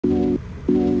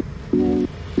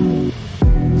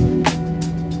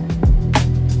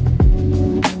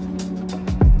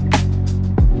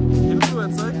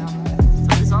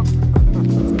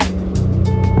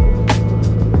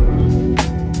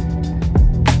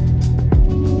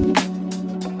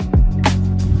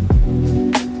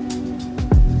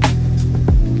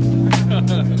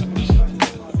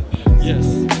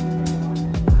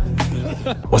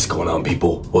on,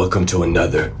 people? Welcome to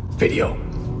another video.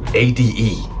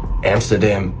 ADE,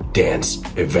 Amsterdam Dance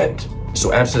Event.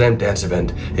 So Amsterdam Dance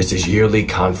Event is this yearly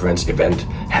conference event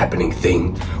happening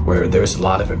thing where there's a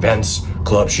lot of events,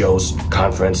 club shows,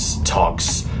 conference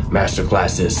talks, master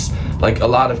classes, like a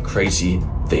lot of crazy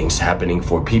things happening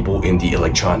for people in the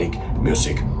electronic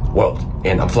music world.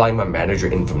 And I'm flying my manager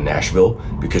in from Nashville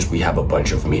because we have a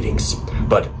bunch of meetings.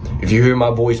 But if you hear my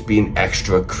voice being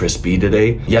extra crispy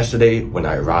today, yesterday when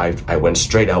I arrived, I went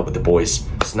straight out with the boys,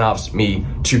 Snobs, me,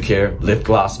 2Care, Lip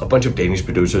Gloss, a bunch of Danish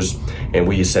producers, and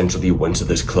we essentially went to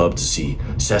this club to see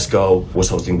Sesko was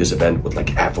hosting this event with like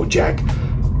Afrojack,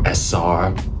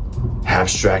 SR,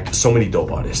 Abstract, so many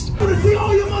dope artists. I wanna see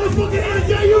all your motherfucking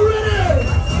hands. Are you ready?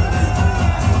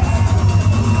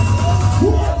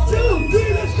 1, 2,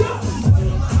 3, let's go!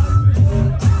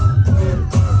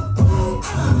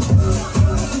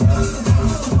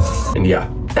 And yeah,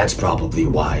 that's probably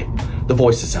why the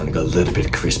voice is sounding a little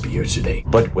bit crispier today.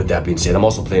 But with that being said, I'm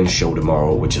also playing a show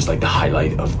tomorrow, which is like the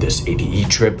highlight of this ADE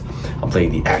trip. I'm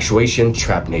playing the Actuation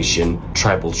Trap Nation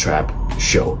Tribal Trap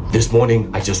show. This morning,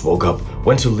 I just woke up,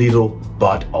 went to Lidl,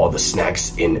 bought all the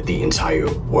snacks in the entire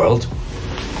world.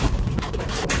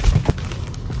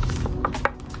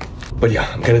 But yeah,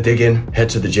 I'm gonna dig in, head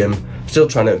to the gym. Still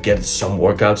trying to get some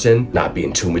workouts in, not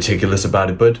being too meticulous about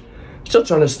it, but still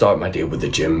trying to start my day with the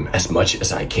gym as much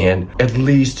as I can, at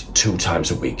least 2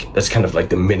 times a week. That's kind of like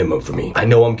the minimum for me. I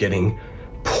know I'm getting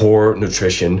poor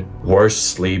nutrition, worse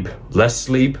sleep, less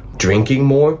sleep, drinking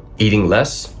more, eating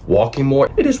less, walking more.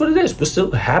 It is what it is, but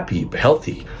still happy,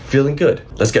 healthy, feeling good.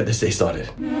 Let's get this day started.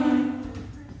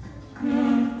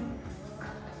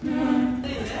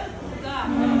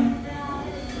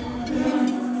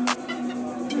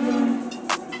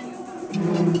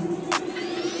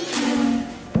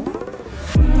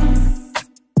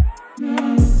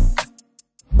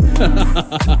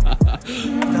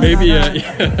 Maybe,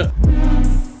 yeah.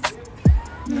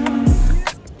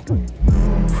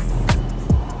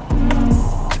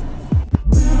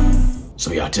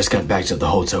 So yeah, I just got back to the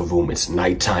hotel room. It's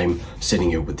nighttime, sitting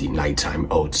here with the nighttime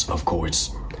oats, of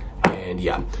course. And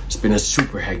yeah, it's been a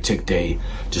super hectic day.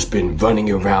 Just been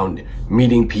running around,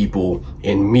 meeting people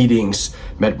in meetings,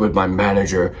 met with my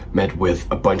manager, met with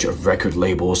a bunch of record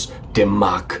labels,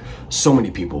 Demak, so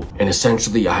many people. And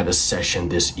essentially I had a session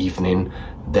this evening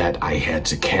that I had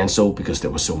to cancel because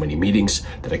there were so many meetings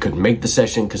that I couldn't make the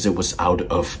session because it was out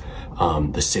of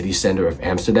the city center of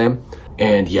Amsterdam.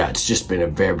 And yeah, it's just been a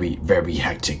very, very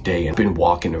hectic day and been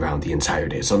walking around the entire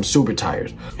day. So I'm super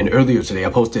tired. And earlier today, I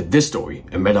posted this story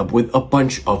and met up with a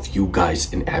bunch of you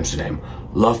guys in Amsterdam.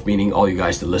 Love meeting all you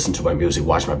guys that listen to my music,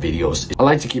 watch my videos. I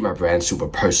like to keep my brand super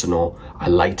personal. I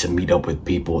like to meet up with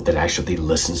people that actually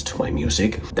listens to my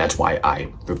music. That's why I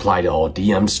reply to all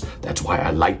DMs. That's why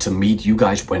I like to meet you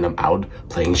guys when I'm out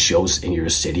playing shows in your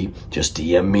city. Just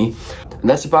DM me. And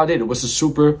that's about it. It was a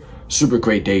super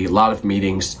great day, a lot of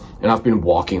meetings, and I've been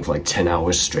walking for like 10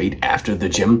 hours straight after the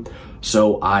gym.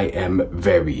 So I am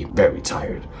very, very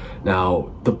tired.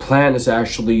 Now, the plan is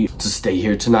actually to stay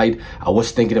here tonight. I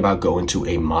was thinking about going to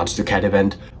a Monster Cat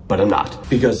event, but I'm not.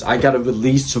 Because I got a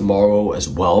release tomorrow as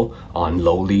well on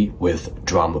Lowly with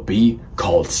Drama B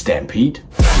called Stampede.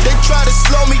 They try to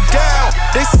slow me down.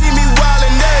 They see me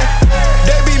wildin',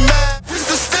 they be mad. It's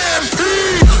the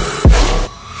Stampede.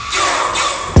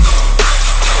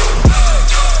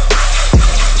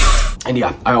 And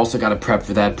yeah, I also got to prep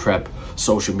for that,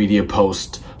 social media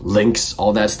post, links,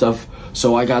 all that stuff.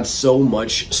 So I got so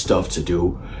much stuff to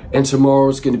do. And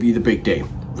tomorrow's going to be the big day.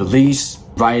 Release,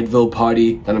 Riotville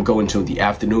party, then I'm going to in the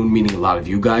afternoon, meeting a lot of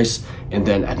you guys. And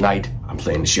then at night, I'm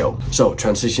playing the show. So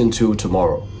transition to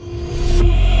tomorrow.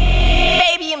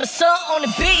 Baby, I'm a son on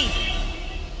the beat.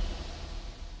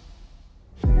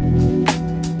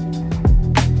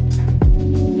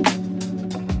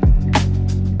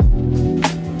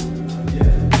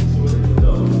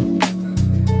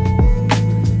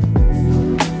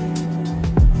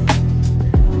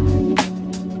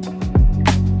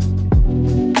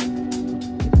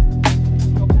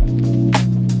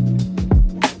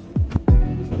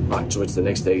 So it's the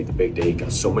next day, the big day.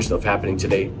 Got so much stuff happening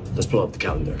today. Let's pull up the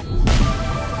calendar.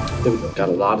 There we go. Got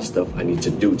a lot of stuff I need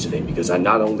to do today because I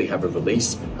not only have a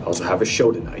release, I also have a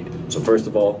show tonight. So first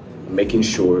of all, I'm making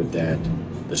sure that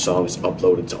the song is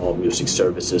uploaded to all music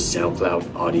services, SoundCloud,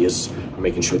 Audius. I'm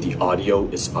making sure the audio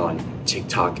is on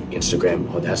TikTok, Instagram,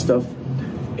 all that stuff.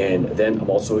 And then I'm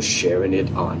also sharing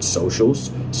it on socials.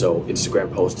 So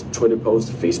Instagram post, Twitter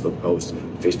post,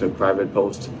 Facebook private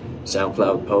post,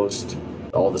 SoundCloud post,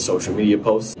 all the social media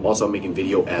posts. Also, I'm making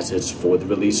video assets for the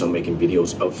release. So I'm making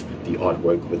videos of the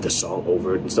artwork with the song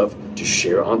over it and stuff to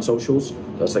share on socials.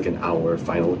 That's like an hour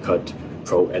Final Cut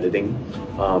Pro editing.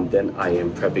 Then I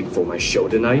am prepping for my show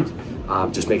tonight.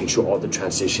 Just making sure all the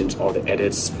transitions, all the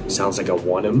edits sounds like I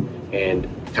want them, and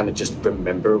kind of just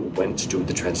remember when to do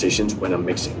the transitions when I'm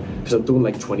mixing, because I'm doing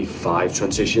like 25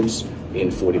 transitions in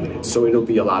 40 minutes, so it'll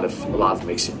be a lot of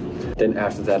mixing. Then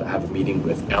after that, I have a meeting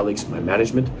with Alex, my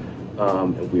management,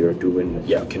 and we are doing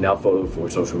canal photo for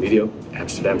social media,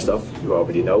 Amsterdam stuff, you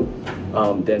already know.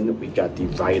 Then we got the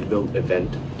Riotville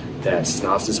event that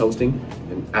Snobs is hosting,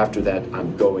 and after that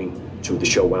I'm going to the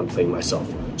show where I'm playing myself.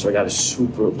 So I got a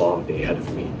super long day ahead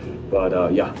of me.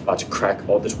 But yeah, about to crack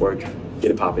all this work,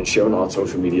 get it popping, share on all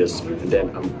social medias, and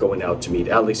then I'm going out to meet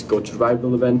Alex, go to the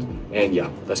Riotville event, and yeah,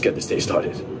 let's get this day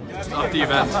started. Start the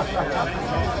event.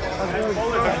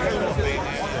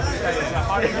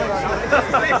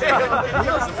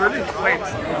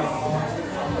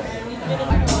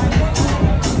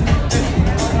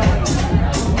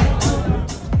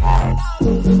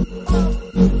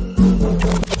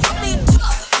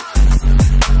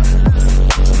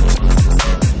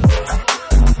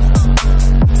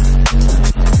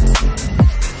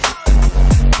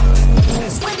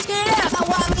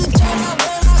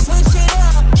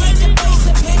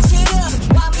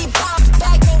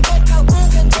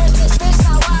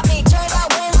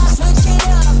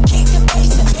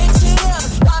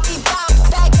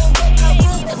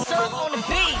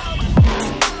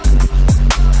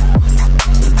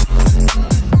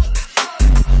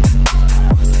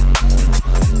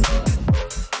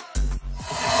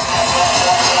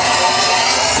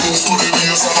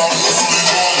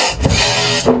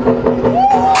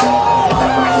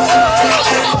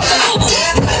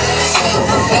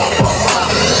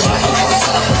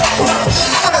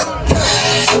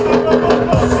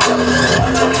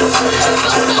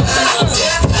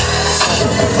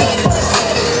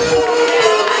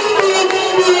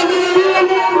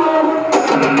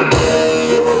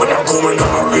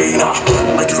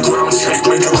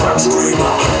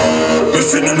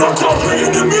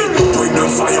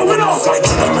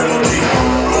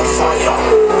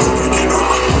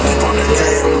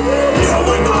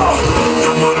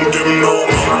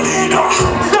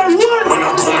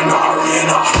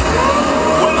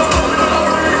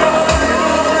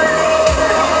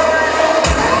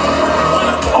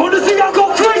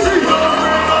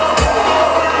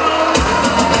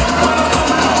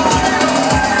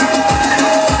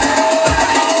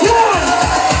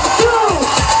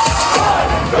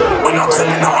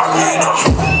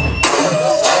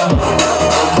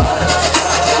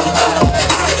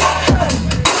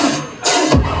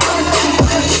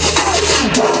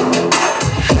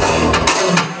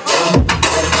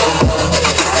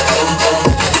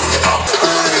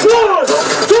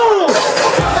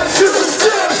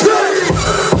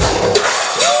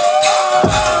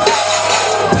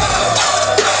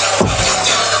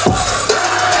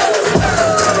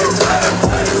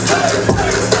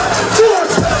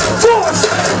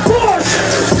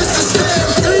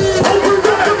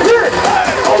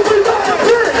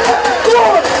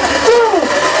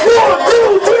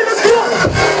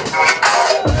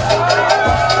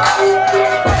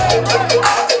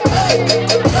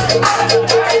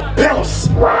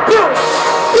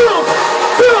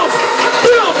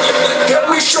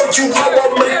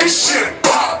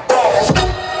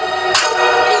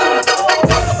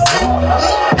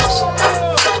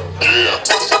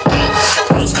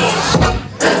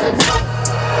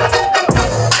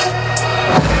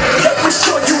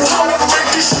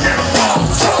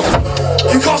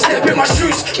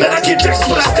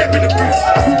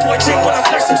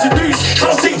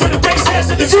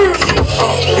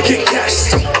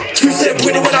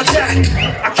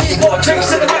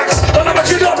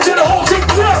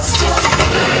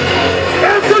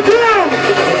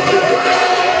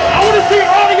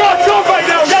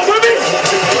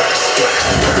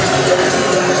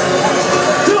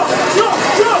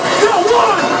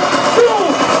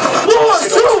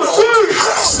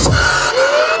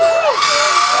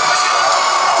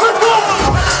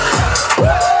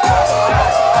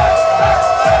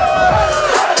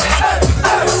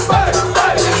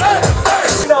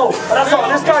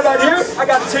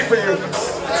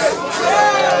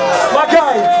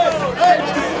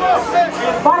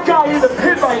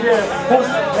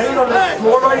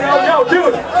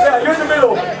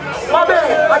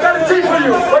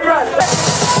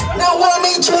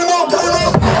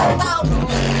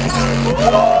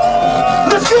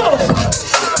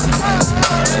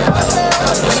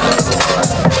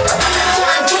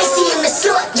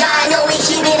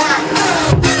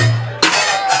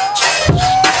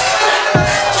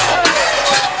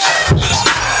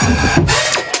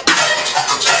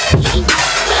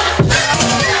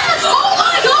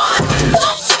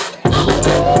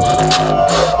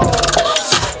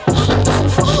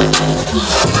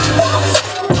 Stampede.